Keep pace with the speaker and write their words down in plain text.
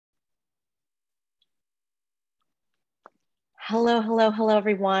Hello, hello, hello,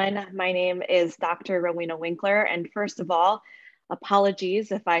 everyone. My name is Dr. Rowena Winkler. And first of all,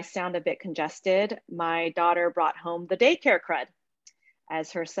 apologies if I sound a bit congested. My daughter brought home the daycare crud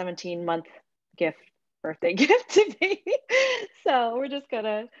as her 17-month gift, birthday gift to me. So we're just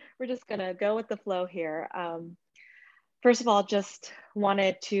gonna go with the flow here. First of all, just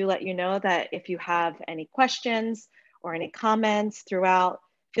wanted to let you know that if you have any questions or any comments throughout,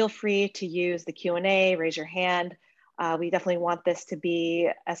 feel free to use the Q&A, raise your hand. We definitely want this to be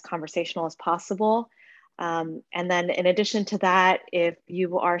as conversational as possible. And then in addition to that, if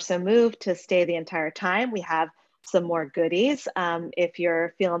you are so moved to stay the entire time, we have some more goodies. If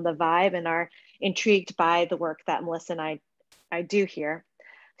you're feeling the vibe and are intrigued by the work that Melissa and I do here.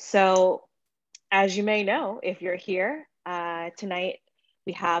 So as you may know, if you're here tonight,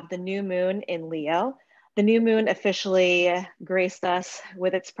 we have the new moon in Leo. The new moon officially graced us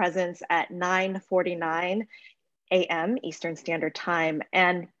with its presence at 9:49 a.m. Eastern Standard Time.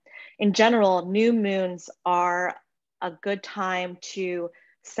 And in general, new moons are a good time to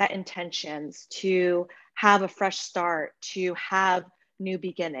set intentions, to have a fresh start, to have new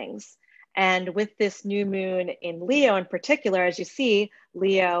beginnings. And with this new moon in Leo in particular, as you see,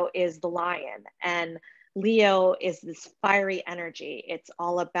 Leo is the lion. And Leo is this fiery energy. It's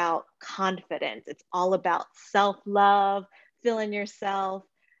all about confidence. It's all about self-love, feeling yourself,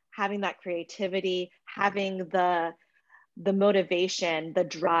 having that creativity, having the motivation, the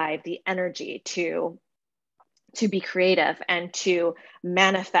drive, the energy to be creative and to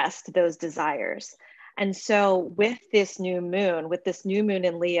manifest those desires. And so with this new moon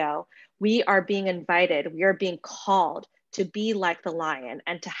in Leo, we are being invited, we are being called to be like the lion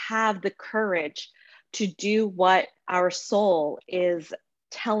and to have the courage to do what our soul is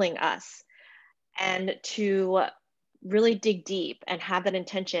telling us and to really dig deep and have that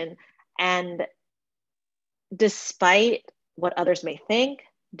intention. And despite what others may think,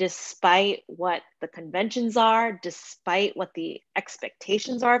 despite what the conventions are, despite what the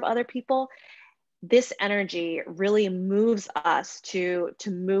expectations are of other people, this energy really moves us to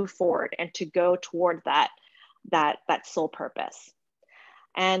move forward and to go toward that soul purpose.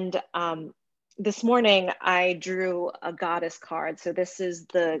 And this morning I drew a goddess card. So this is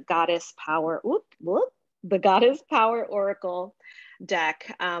the Goddess Power, the Goddess Power Oracle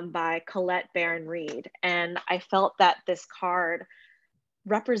deck by Colette Baron Reed. And I felt that this card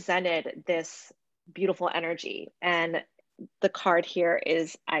represented this beautiful energy. And the card here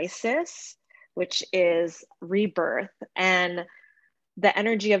is Isis, which is rebirth. And the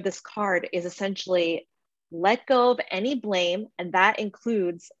energy of this card is essentially let go of any blame, and that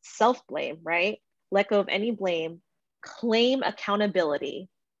includes self-blame, right? Let go of any blame, claim accountability,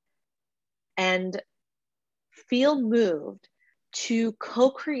 and feel moved to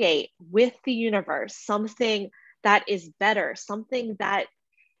co-create with the universe something that is better, something that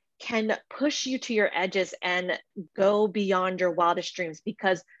can push you to your edges and go beyond your wildest dreams,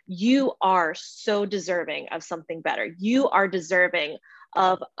 because you are so deserving of something better. You are deserving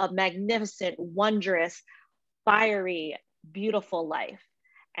of a magnificent, wondrous, fiery, beautiful life.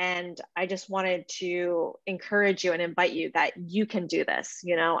 And I just wanted to encourage you and invite you that you can do this.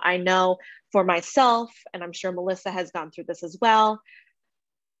 You know, I know for myself, and I'm sure Melissa has gone through this as well,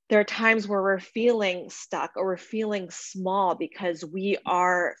 there are times where we're feeling stuck or we're feeling small because we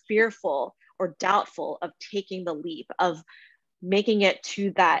are fearful or doubtful of taking the leap, of making it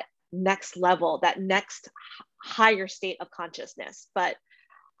to that next level, that next higher state of consciousness. But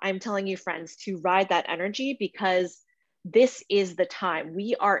I'm telling you, friends, to ride that energy, because this is the time.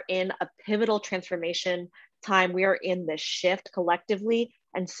 We are in a pivotal transformation time. We are in this shift collectively.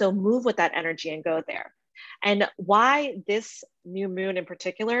 And so move with that energy and go there. And why this new moon in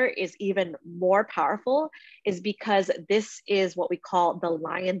particular is even more powerful is because this is what we call the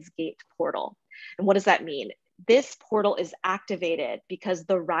Lion's Gate portal. And what does that mean? This portal is activated because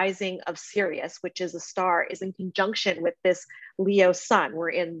the rising of Sirius, which is a star, is in conjunction with this Leo sun. We're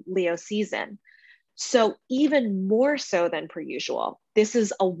in Leo season. So even more so than per usual, this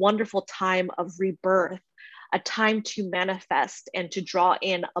is a wonderful time of rebirth, a time to manifest and to draw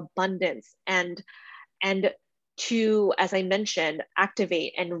in abundance and to, as I mentioned,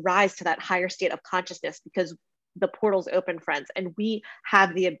 activate and rise to that higher state of consciousness, because the portal's open, friends, and we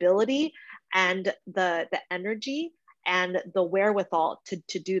have the ability and the energy and the wherewithal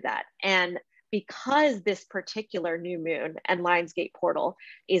to do that. And because this particular new moon and Lionsgate portal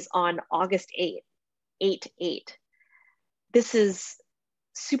is on August 8th, 8/8, this is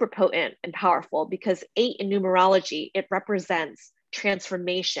super potent and powerful, because 8 in numerology, it represents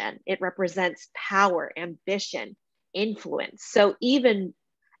transformation. It represents power, ambition, influence. So even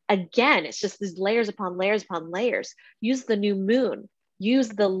again, it's just these layers upon layers upon layers. Use the new moon, use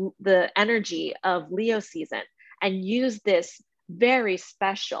the energy of Leo season, and use this very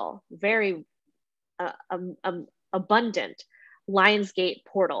special, very abundant Lionsgate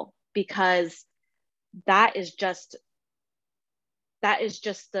portal, because that is just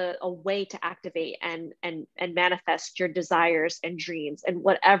a way to activate and manifest your desires and dreams and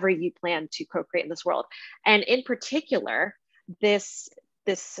whatever you plan to co-create in this world. And in particular, this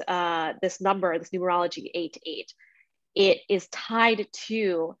number, this numerology 88, it is tied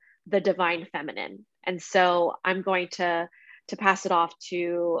to the divine feminine. And so I'm going to pass it off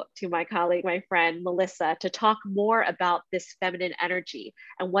to my colleague, my friend Melissa, to talk more about this feminine energy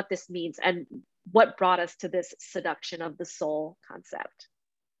and what this means and what brought us to this seduction of the soul concept.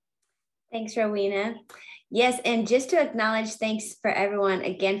 Thanks, Rowena. Yes, and just to acknowledge, thanks for everyone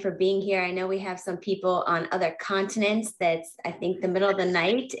again for being here. I know we have some people on other continents. That's, I think, the middle of the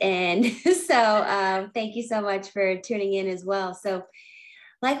night. And so thank you so much for tuning in as well. So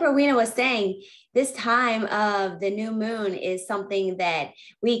like Rowena was saying, this time of the new moon is something that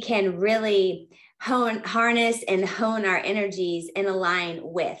we can really harness and hone our energies and align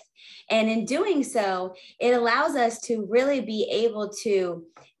with. And in doing so, it allows us to really be able to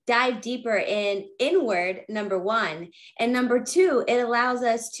dive deeper inward, number one. And number two, it allows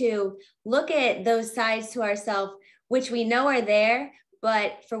us to look at those sides to ourselves, which we know are there,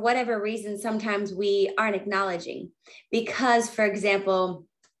 but for whatever reason, sometimes we aren't acknowledging. Because, for example,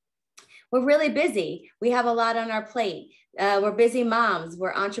 we're really busy. We have a lot on our plate. We're busy moms.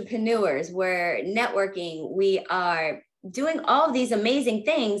 We're entrepreneurs. We're networking. We are doing all of these amazing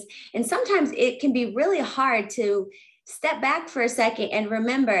things. And sometimes it can be really hard to step back for a second and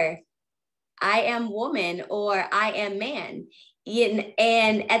remember, I am woman or I am man.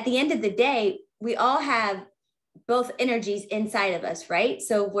 And at the end of the day, we all have both energies inside of us, right?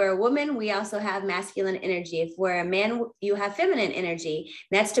 So if we're a woman, we also have masculine energy. If we're a man, you have feminine energy.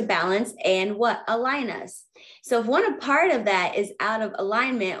 That's to balance and align us. So if one part of that is out of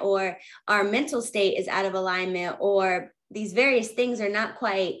alignment, or our mental state is out of alignment, or these various things are not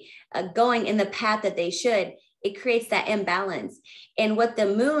quite going in the path that they should, it creates that imbalance. And what the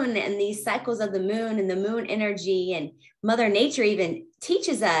moon and these cycles of the moon and the moon energy and Mother Nature even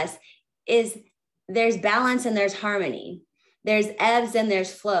teaches us is there's balance and there's harmony. There's ebbs and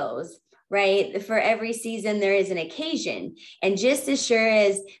there's flows, right? For every season, there is an occasion. And just as sure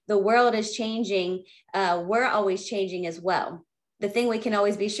as the world is changing, we're always changing as well. The thing we can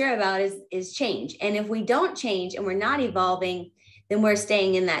always be sure about is change. And if we don't change and we're not evolving, then we're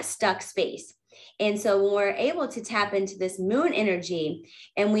staying in that stuck space. And so when we're able to tap into this moon energy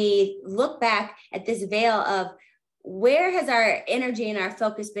and we look back at this veil of where has our energy and our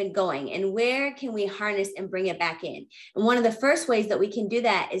focus been going, and where can we harness and bring it back in? And one of the first ways that we can do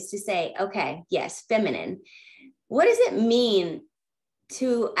that is to say, okay, yes, feminine. What does it mean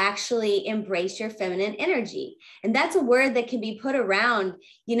to actually embrace your feminine energy? And that's a word that can be put around,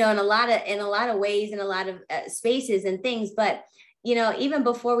 in a lot of ways, in a lot of spaces and things. But, even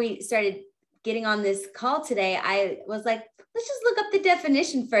before we started getting on this call today, I was like, let's just look up the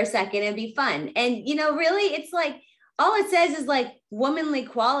definition for a second and be fun. And, really, it's like, all it says is like womanly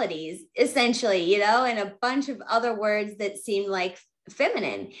qualities, essentially, and a bunch of other words that seem like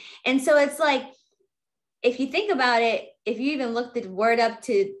feminine. And so it's like, if you think about it, if you even look the word up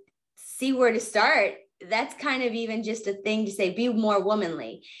to see where to start, that's kind of even just a thing to say, be more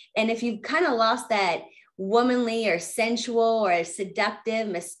womanly. And if you've kind of lost that womanly or sensual or seductive,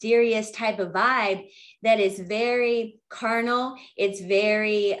 mysterious type of vibe that is very carnal, it's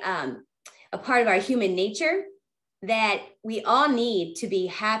very a part of our human nature, that we all need to be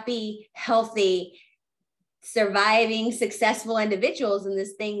happy, healthy, surviving, successful individuals in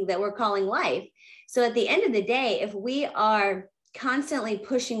this thing that we're calling life. So at the end of the day, if we are constantly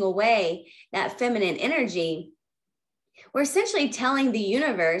pushing away that feminine energy, we're essentially telling the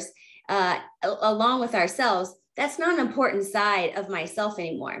universe, along with ourselves, that's not an important side of myself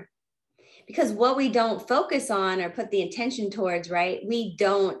anymore. Because what we don't focus on or put the intention towards, right, we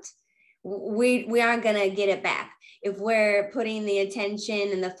aren't going to get it back. If we're putting the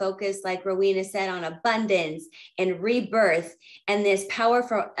attention and the focus, like Rowena said, on abundance and rebirth and this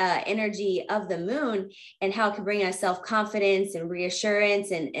powerful energy of the moon and how it can bring us self-confidence and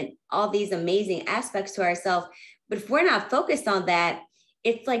reassurance and all these amazing aspects to ourselves. But if we're not focused on that,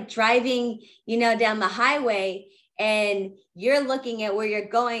 it's like driving, down the highway and you're looking at where you're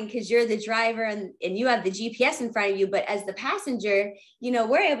going because you're the driver and you have the GPS in front of you. But as the passenger,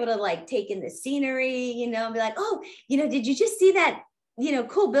 we're able to like take in the scenery, and be like, oh, did you just see that,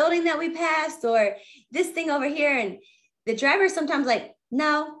 cool building that we passed, or this thing over here? And the driver sometimes like,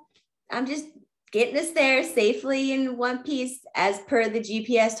 no, I'm just getting us there safely in one piece as per the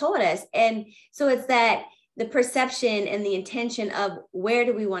GPS told us. And so it's that the perception and the intention of where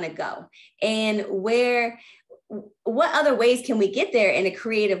do we want to go, and what other ways can we get there in a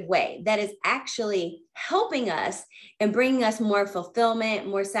creative way that is actually helping us and bringing us more fulfillment,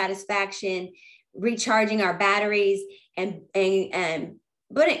 more satisfaction, recharging our batteries, and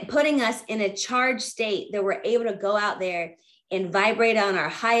putting us in a charged state that we're able to go out there and vibrate on our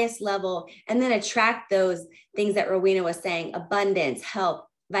highest level, and then attract those things that Rowena was saying: abundance, health,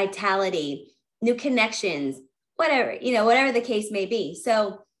 vitality, new connections, whatever, whatever the case may be.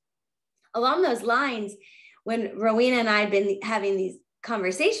 So along those lines, when Rowena and I had been having these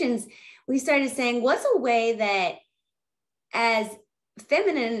conversations, we started saying, what's a way that as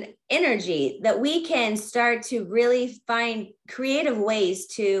feminine energy that we can start to really find creative ways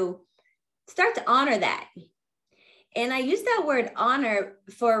to start to honor that? And I use that word honor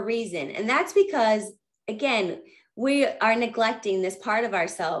for a reason. And that's because, again, we are neglecting this part of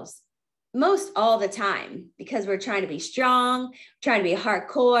ourselves most all the time, because we're trying to be strong, trying to be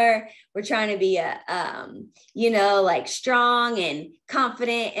hardcore, we're trying to be like strong and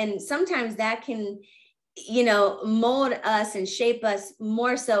confident. And sometimes that can, mold us and shape us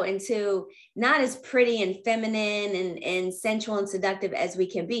more so into not as pretty and feminine and sensual and seductive as we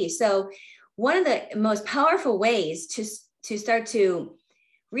can be. So one of the most powerful ways to start to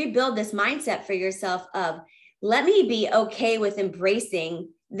rebuild this mindset for yourself of, let me be okay with embracing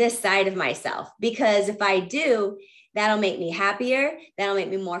this side of myself, because if I do, that'll make me happier, that'll make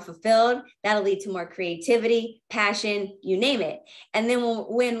me more fulfilled, that'll lead to more creativity, passion, you name it. And then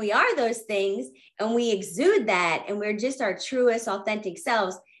when we are those things and we exude that and we're just our truest, authentic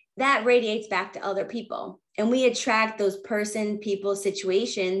selves, that radiates back to other people. And we attract those people,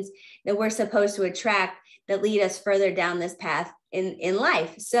 situations that we're supposed to attract that lead us further down this path in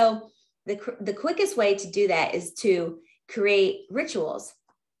life. So the quickest way to do that is to create rituals.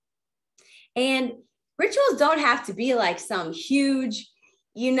 And rituals don't have to be like some huge,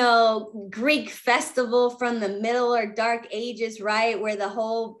 Greek festival from the Middle or Dark Ages, right? Where the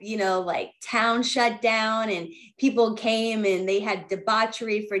whole, like town shut down and people came and they had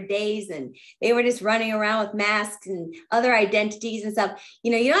debauchery for days and they were just running around with masks and other identities and stuff.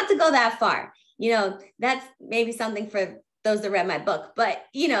 You don't have to go that far. That's maybe something for those that read my book, but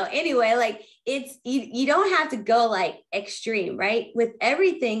anyway, like it's, you don't have to go like extreme, right? With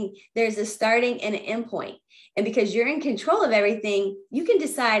everything, there's a starting and an end point. And because you're in control of everything, you can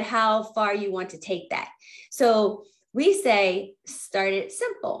decide how far you want to take that. So we say, start it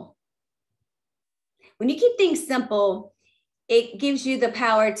simple. When you keep things simple, it gives you the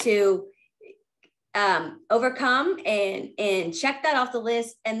power to overcome and check that off the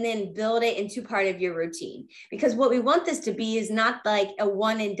list, and then build it into part of your routine. Because what we want this to be is not like a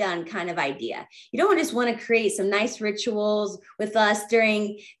one and done kind of idea. You don't just want to create some nice rituals with us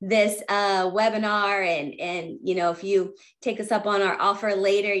during this webinar. And if you take us up on our offer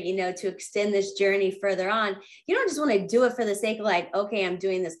later, to extend this journey further on, you don't just want to do it for the sake of like, okay, I'm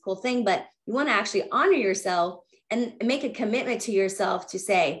doing this cool thing, but you want to actually honor yourself and make a commitment to yourself to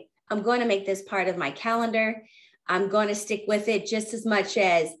say, I'm going to make this part of my calendar. I'm going to stick with it just as much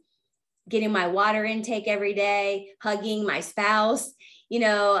as getting my water intake every day, hugging my spouse,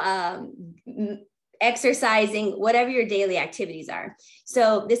 exercising, whatever your daily activities are.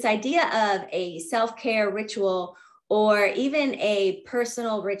 So this idea of a self-care ritual, or even a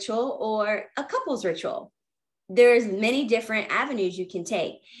personal ritual or a couple's ritual, there's many different avenues you can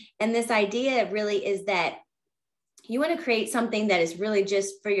take. And this idea really is that you want to create something that is really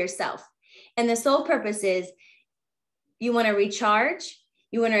just for yourself. And the sole purpose is you want to recharge,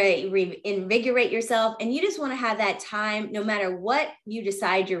 you want to invigorate yourself, and you just want to have that time, no matter what you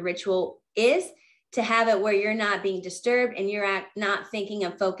decide your ritual is, to have it where you're not being disturbed and you're not thinking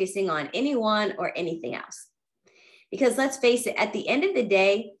of focusing on anyone or anything else. Because let's face it, at the end of the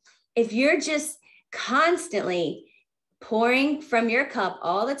day, if you're just constantly pouring from your cup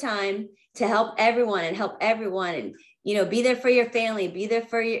all the time to help everyone and be there for your family, be there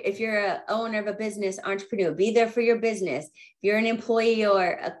for your, if you're an owner of a business, entrepreneur, be there for your business. If you're an employee or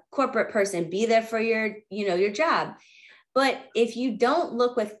a corporate person, be there for your, your job. But if you don't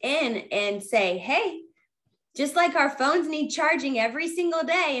look within and say, hey, just like our phones need charging every single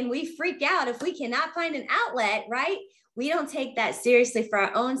day and we freak out if we cannot find an outlet, right? We don't take that seriously for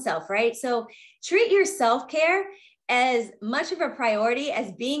our own self, right? So treat your self-care as much of a priority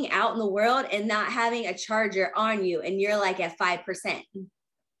as being out in the world and not having a charger on you and you're like at 5%.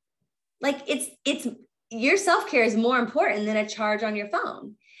 Like it's your self-care is more important than a charge on your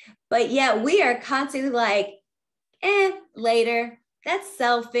phone. But yet we are constantly like, later, that's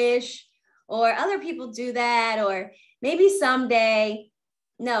selfish, or other people do that, or maybe someday.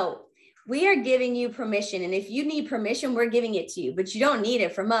 No, we are giving you permission. And if you need permission, we're giving it to you, but you don't need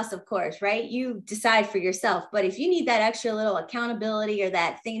it from us, of course, right? You decide for yourself. But if you need that extra little accountability or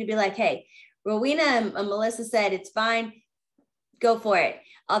that thing to be like, hey, Rowena and Melissa said it's fine, go for it.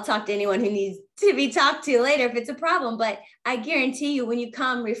 I'll talk to anyone who needs to be talked to later if it's a problem. But I guarantee you, when you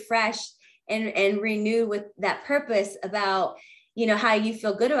come refreshed and renewed with that purpose about, you know, how you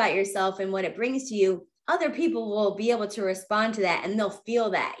feel good about yourself and what it brings to you, other people will be able to respond to that, and they'll feel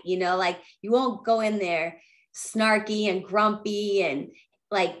that, you know, like you won't go in there snarky and grumpy and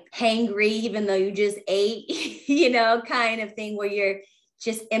like hangry, even though you just ate, you know, kind of thing where you're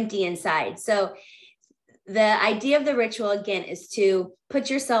just empty inside. So the idea of the ritual, again, is to put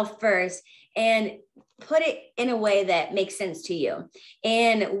yourself first and put it in a way that makes sense to you.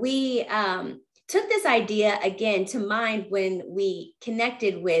 And we took this idea again to mind when we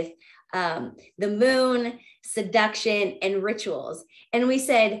connected with the moon, seduction, and rituals. And we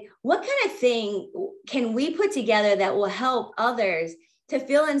said, what kind of thing can we put together that will help others to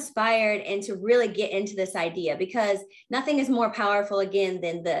feel inspired and to really get into this idea? Because nothing is more powerful, again,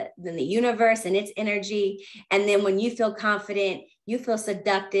 than the universe and its energy. And then when you feel confident, you feel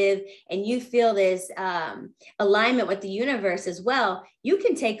seductive, and you feel this alignment with the universe as well, you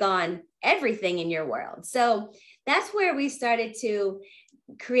can take on everything in your world. So that's where we started to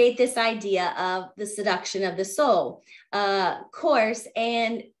create this idea of the Seduction of the Soul course.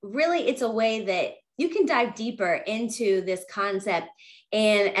 And really, it's a way that you can dive deeper into this concept,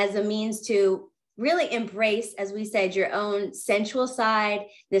 and as a means to really embrace, as we said, your own sensual side,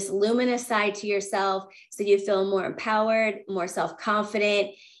 this luminous side to yourself, so you feel more empowered, more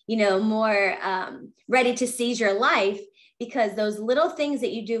self-confident, you know, more ready to seize your life, because those little things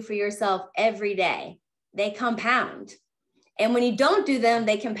that you do for yourself every day, they compound. And when you don't do them,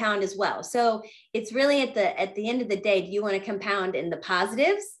 they compound as well. So it's really at the end of the day, do you want to compound in the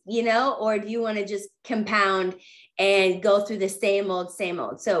positives, you know, or do you want to just compound and go through the same old, same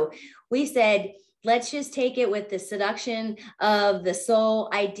old? So we said, let's just take it with the seduction of the soul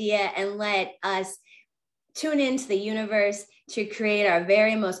idea and let us tune into the universe to create our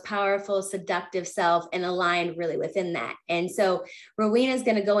very most powerful, seductive self and align really within that. And so Rowena is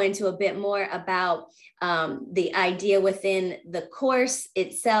going to go into a bit more about the idea within the course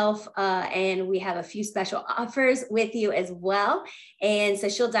itself. And we have a few special offers with you as well. And so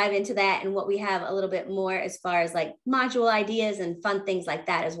she'll dive into that and what we have a little bit more as far as like module ideas and fun things like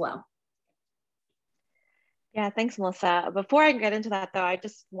that as well. Yeah, thanks, Melissa. Before I get into that, though, I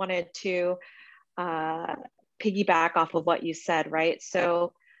just wanted to piggyback off of what you said, right?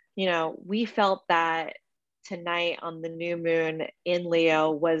 So, you know, we felt that tonight on the new moon in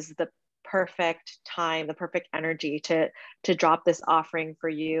Leo was the perfect time, the perfect energy to drop this offering for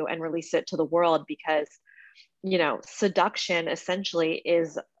you and release it to the world, because, you know, seduction essentially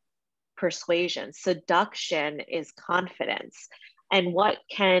is persuasion. Seduction is confidence. And what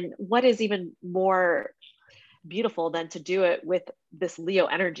is even more beautiful than to do it with this Leo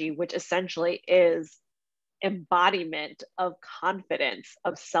energy, which essentially is embodiment of confidence,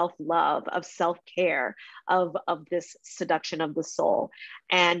 of self-love, of self-care, of this seduction of the soul.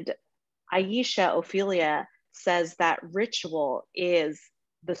 And Aisha Ophelia says that ritual is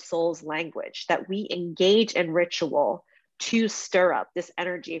the soul's language, that we engage in ritual to stir up this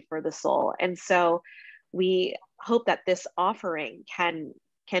energy for the soul. And so we hope that this offering can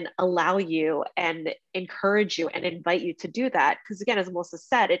allow you and encourage you and invite you to do that. Because again, as Melissa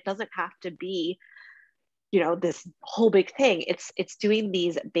said, it doesn't have to be, you know, this whole big thing. It's doing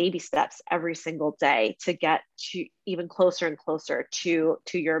these baby steps every single day to get to even closer and closer to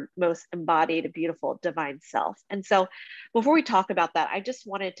your most embodied, beautiful, divine self. And so before we talk about that, I just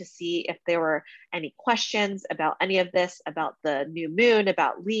wanted to see if there were any questions about any of this, about the new moon,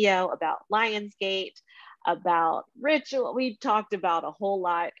 about Leo, about Lionsgate, about ritual. We talked about a whole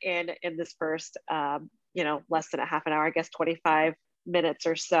lot in this first, you know, less than a half an hour, I guess 25 minutes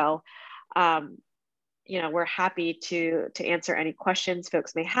or so. You know, we're happy to answer any questions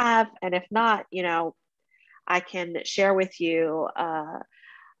folks may have. And if not, you know, I can share with you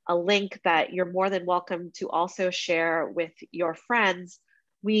a link that you're more than welcome to also share with your friends.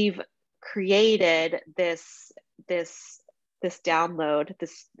 We've created this download,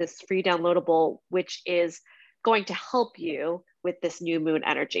 this free downloadable, which is going to help you with this new moon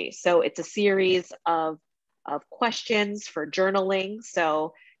energy. So it's a series of questions for journaling.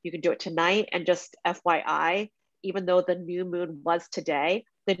 So you can do it tonight. And just FYI, even though the new moon was today,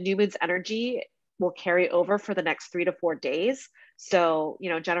 the new moon's energy will carry over for the next 3 to 4 days. So, you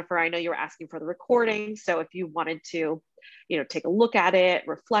know, Jennifer, I know you were asking for the recording. So if you wanted to take a look at it,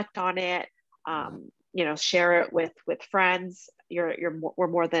 reflect on it, share it with friends. We're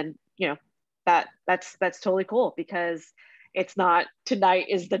more than, that's totally cool, because it's not tonight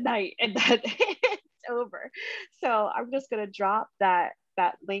is the night and that it's over. So I'm just going to drop that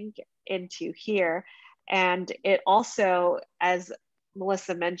link into here. And it also, as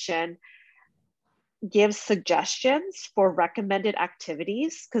Melissa mentioned, gives suggestions for recommended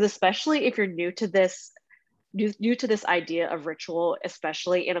activities, because especially if you're new to this idea of ritual,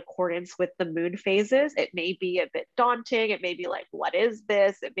 especially in accordance with the moon phases, it may be a bit daunting. It may be like, what is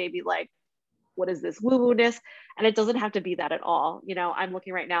this? It may be like, what is this woo-woo-ness? And it doesn't have to be that at all. I'm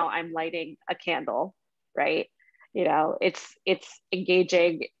looking right now, I'm lighting a candle, right? It's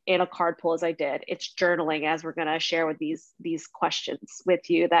engaging in a card pull, as I did. It's journaling, as we're going to share with these questions with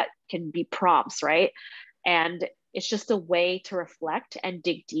you that can be prompts, right? And it's just a way to reflect and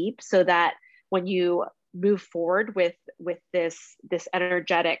dig deep, so that when you move forward with this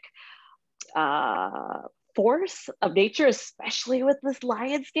energetic force of nature, especially with this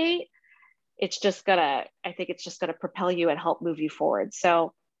Lion's Gate, I think it's just gonna propel you and help move you forward.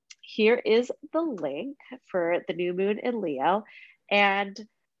 So here is the link for the new moon in Leo. And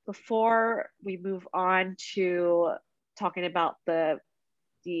before we move on to talking about the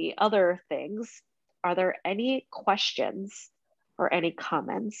other things, are there any questions or any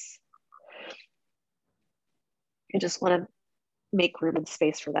comments? I just want to make room and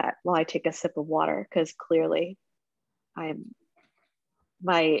space for that while I take a sip of water, because clearly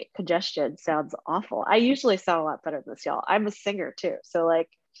my congestion sounds awful. I usually sound a lot better than this, y'all. I'm a singer too, so like,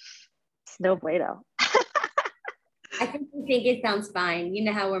 it's no bueno. I think it sounds fine. You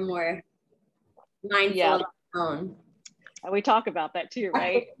know how we're more mindful of our own. And we talk about that too,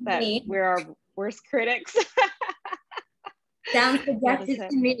 right? That we're our worst critics. Sounds seductive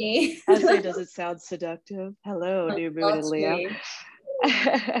to me. I say, does it sound seductive? Hello, new moon in Leo.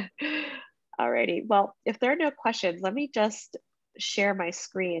 Alrighty. Well, if there are no questions, let me just share my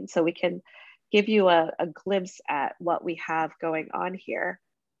screen so we can give you a glimpse at what we have going on here.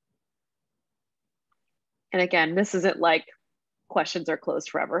 And again, this isn't like questions are closed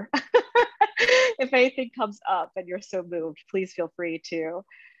forever. If anything comes up and you're so moved, please feel free to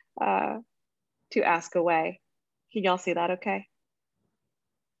ask away. Can y'all see that okay?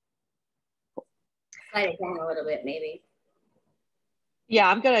 Slide it down a little bit, maybe. Yeah,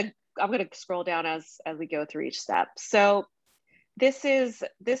 I'm gonna scroll down as we go through each step. So this is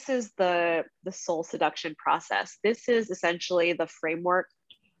the soul seduction process. This is essentially the framework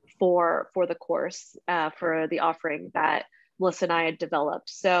for the course, for the offering that Melissa and I had developed.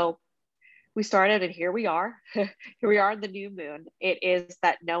 So we started, and here we are. Here we are in the new moon. It is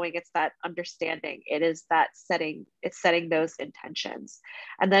that knowing, it's that understanding, it is that setting those intentions.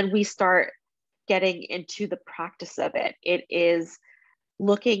 And then we start getting into the practice of it. It is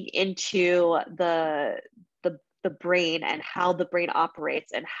looking into the brain and how the brain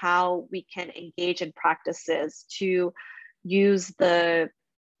operates, and how we can engage in practices to use the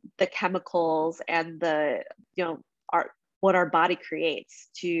chemicals and what our body creates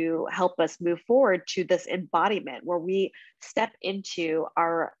to help us move forward to this embodiment where we step into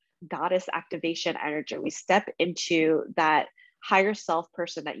our goddess activation energy. We step into that higher self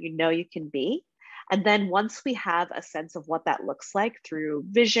person that you can be. And then once we have a sense of what that looks like through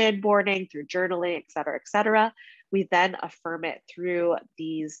vision boarding, through journaling, et cetera, we then affirm it through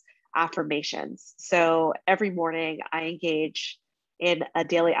these affirmations. So every morning I engage in a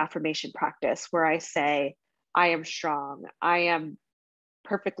daily affirmation practice where I say, I am strong, I am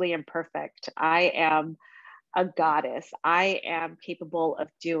perfectly imperfect, I am a goddess, I am capable of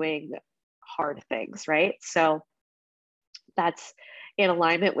doing hard things, right? So that's in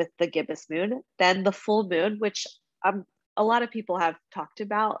alignment with the gibbous moon. Then the full moon, which a lot of people have talked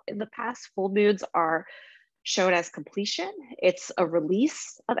about in the past. Full moons are shown as completion. It's a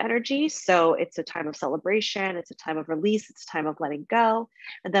release of energy. So it's a time of celebration, it's a time of release, it's a time of letting go.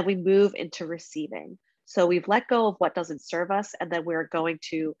 And then we move into receiving. So we've let go of what doesn't serve us, and then we're going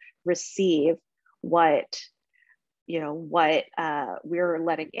to receive what we're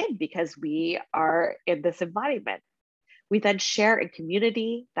letting in, because we are in this embodiment. We then share in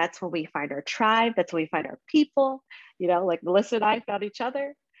community. That's when we find our tribe. That's when we find our people, like Melissa and I found each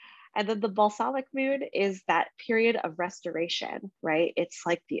other. And then the balsamic moon is that period of restoration, right? It's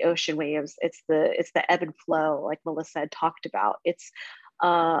like the ocean waves. It's the ebb and flow, like Melissa had talked about. It's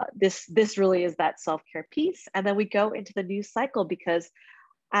this really is that self-care piece. And then we go into the new cycle, because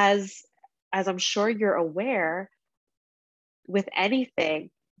as I'm sure you're aware, with anything,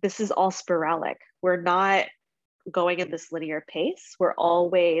 this is all sporadic. We're not going in this linear pace. We're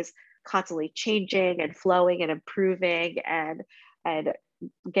always constantly changing and flowing and improving and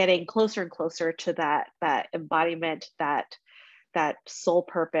getting closer and closer to that embodiment, that soul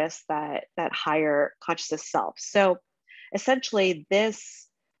purpose, that higher consciousness self. So essentially this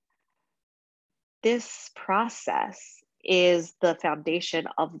process is the foundation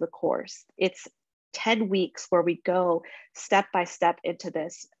of the course. It's 10 weeks where we go step by step into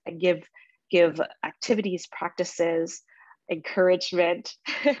this and give activities, practices, encouragement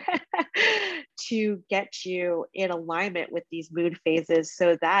to get you in alignment with these moon phases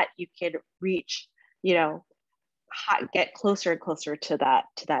so that you can reach, get closer and closer to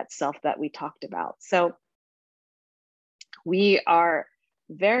that self that we talked about. So we are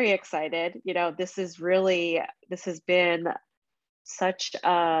very excited. This has been such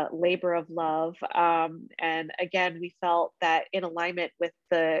a labor of love. And again, we felt that in alignment with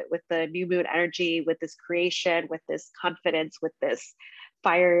the new moon energy, with this creation, with this confidence, with this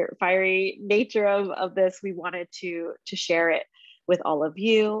fiery nature of this, we wanted to share it with all of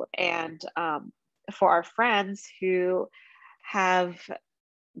you. And for our friends who have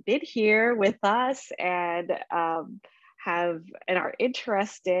been here with us and are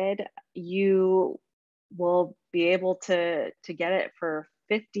interested, you will be able to get it for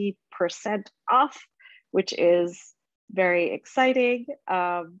 50% off, which is very exciting.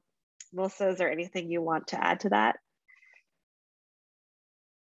 Melissa, is there anything you want to add to that?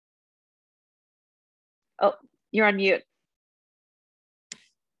 Oh, you're on mute.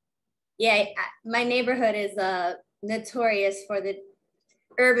 Yeah, my neighborhood is notorious for the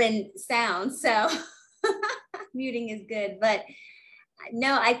urban sound, so muting is good. But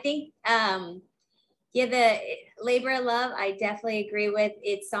no, I think the labor of love, I definitely agree with.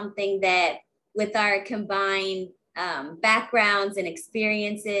 It's something that with our combined backgrounds and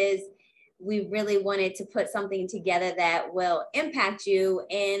experiences, we really wanted to put something together that will impact you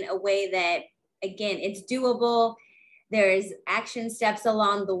in a way that, again, it's doable. There's action steps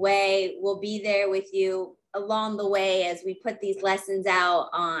along the way. We'll be there with you along the way as we put these lessons out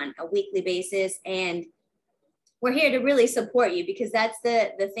on a weekly basis. And we're here to really support you, because that's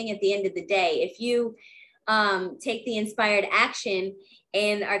the thing at the end of the day. If you take the inspired action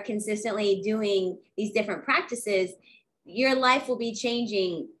and are consistently doing these different practices, your life will be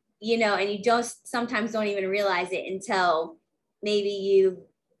changing, and you sometimes don't even realize it until maybe you've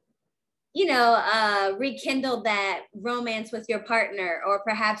rekindled that romance with your partner, or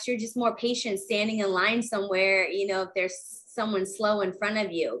perhaps you're just more patient standing in line somewhere, if there's someone slow in front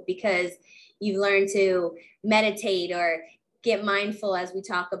of you, because you've learned to meditate or get mindful, as we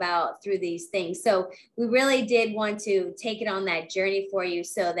talk about through these things. So we really did want to take it on that journey for you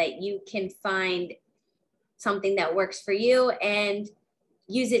so that you can find something that works for you and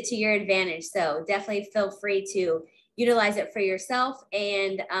use it to your advantage. So definitely feel free to utilize it for yourself,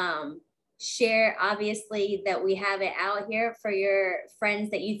 and share, obviously, that we have it out here for your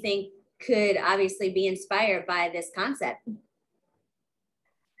friends that you think could obviously be inspired by this concept.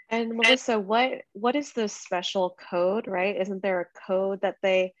 And Melissa, what is the special code, right? Isn't there a code that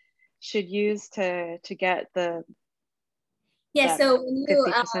they should use to get the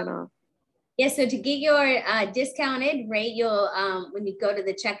 50% off? Yeah, so to get your discounted rate, you'll when you go to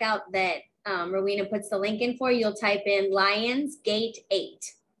the checkout that Rowena puts the link in for, you'll type in Lionsgate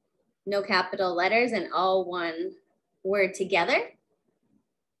 8, no capital letters and all one word together.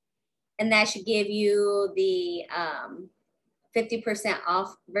 And that should give you the 50%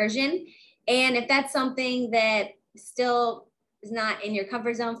 off version. And if that's something that still is not in your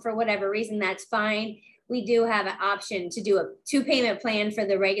comfort zone for whatever reason, that's fine. We do have an option to do a 2-payment plan for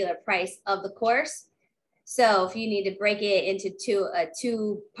the regular price of the course. So if you need to break it into a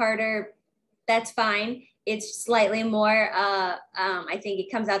two-parter, that's fine. It's slightly more. I think it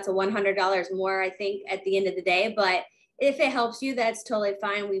comes out to $100 more, I think, at the end of the day. But if it helps you, that's totally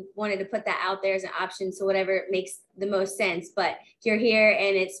fine. We wanted to put that out there as an option. So whatever makes the most sense. But if you're here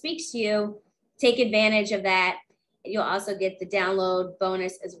and it speaks to you, take advantage of that. You'll also get the download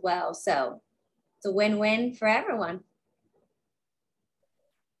bonus as well. So it's a win-win for everyone.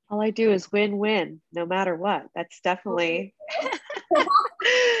 All I do is win-win, no matter what. That's definitely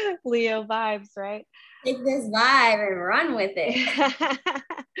Leo vibes, right? Take this vibe and run with it.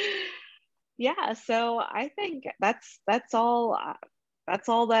 Yeah, so I think that's all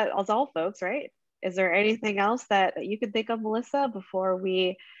folks, right? Is there anything else that you can think of, Melissa, before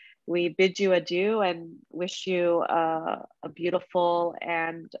we bid you adieu and wish you a beautiful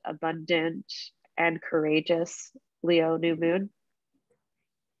and abundant and courageous Leo new moon?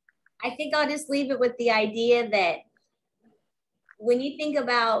 I think I'll just leave it with the idea that when you think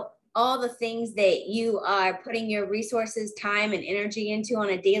about all the things that you are putting your resources, time, and energy into on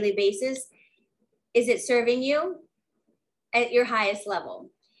a daily basis, is it serving you at your highest level?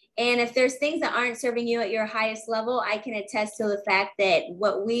 And if there's things that aren't serving you at your highest level, I can attest to the fact that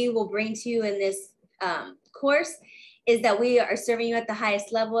what we will bring to you in this course is that we are serving you at the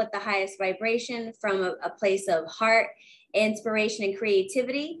highest level, at the highest vibration, from a place of heart, inspiration, and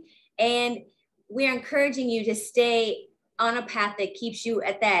creativity. And we're encouraging you to stay on a path that keeps you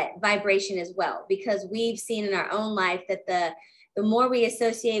at that vibration as well, because we've seen in our own life that the more we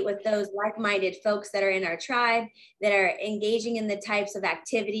associate with those like-minded folks that are in our tribe, that are engaging in the types of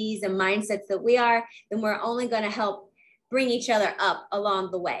activities and mindsets that we are, then we're only going to help bring each other up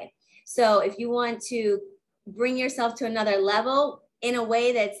along the way. So if you want to bring yourself to another level in a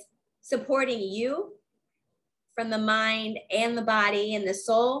way that's supporting you from the mind and the body and the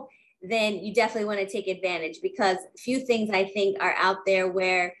soul, then you definitely want to take advantage, because few things I think are out there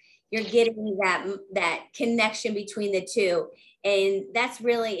where you're getting that connection between the two. And that's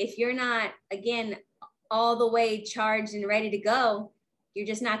really, if you're not, again, all the way charged and ready to go, you're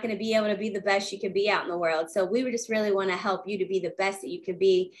just not going to be able to be the best you can be out in the world. So we would just really want to help you to be the best that you could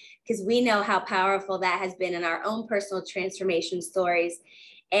be, because we know how powerful that has been in our own personal transformation stories.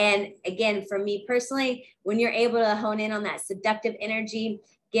 And again, for me personally, when you're able to hone in on that seductive energy,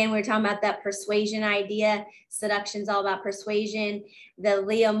 again, we're talking about that persuasion idea. Seduction is all about persuasion. The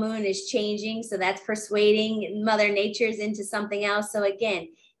Leo moon is changing, so that's persuading Mother Nature's into something else. So again,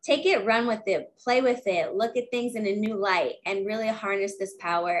 take it, run with it, play with it, look at things in a new light, and really harness this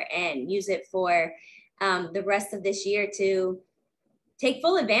power and use it for the rest of this year to take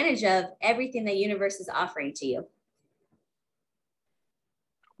full advantage of everything the universe is offering to you.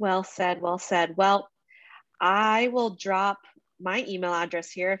 Well said, well said. Well, I will drop my email address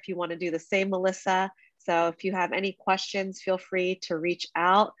here if you want to do the same, Melissa. So if you have any questions, feel free to reach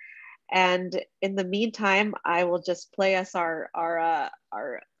out. And in the meantime, I will just play us our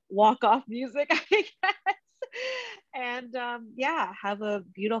walk-off music, I guess. And yeah, have a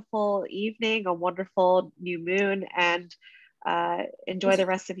beautiful evening, a wonderful new moon, and enjoy the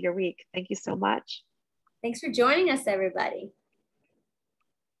rest of your week. Thank you so much. Thanks for joining us, everybody.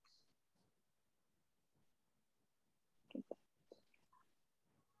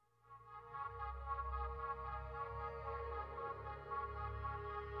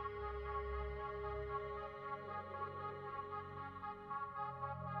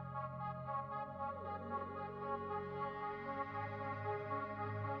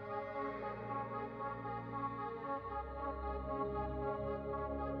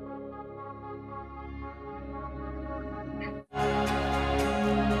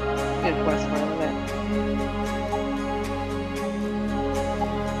 And of course,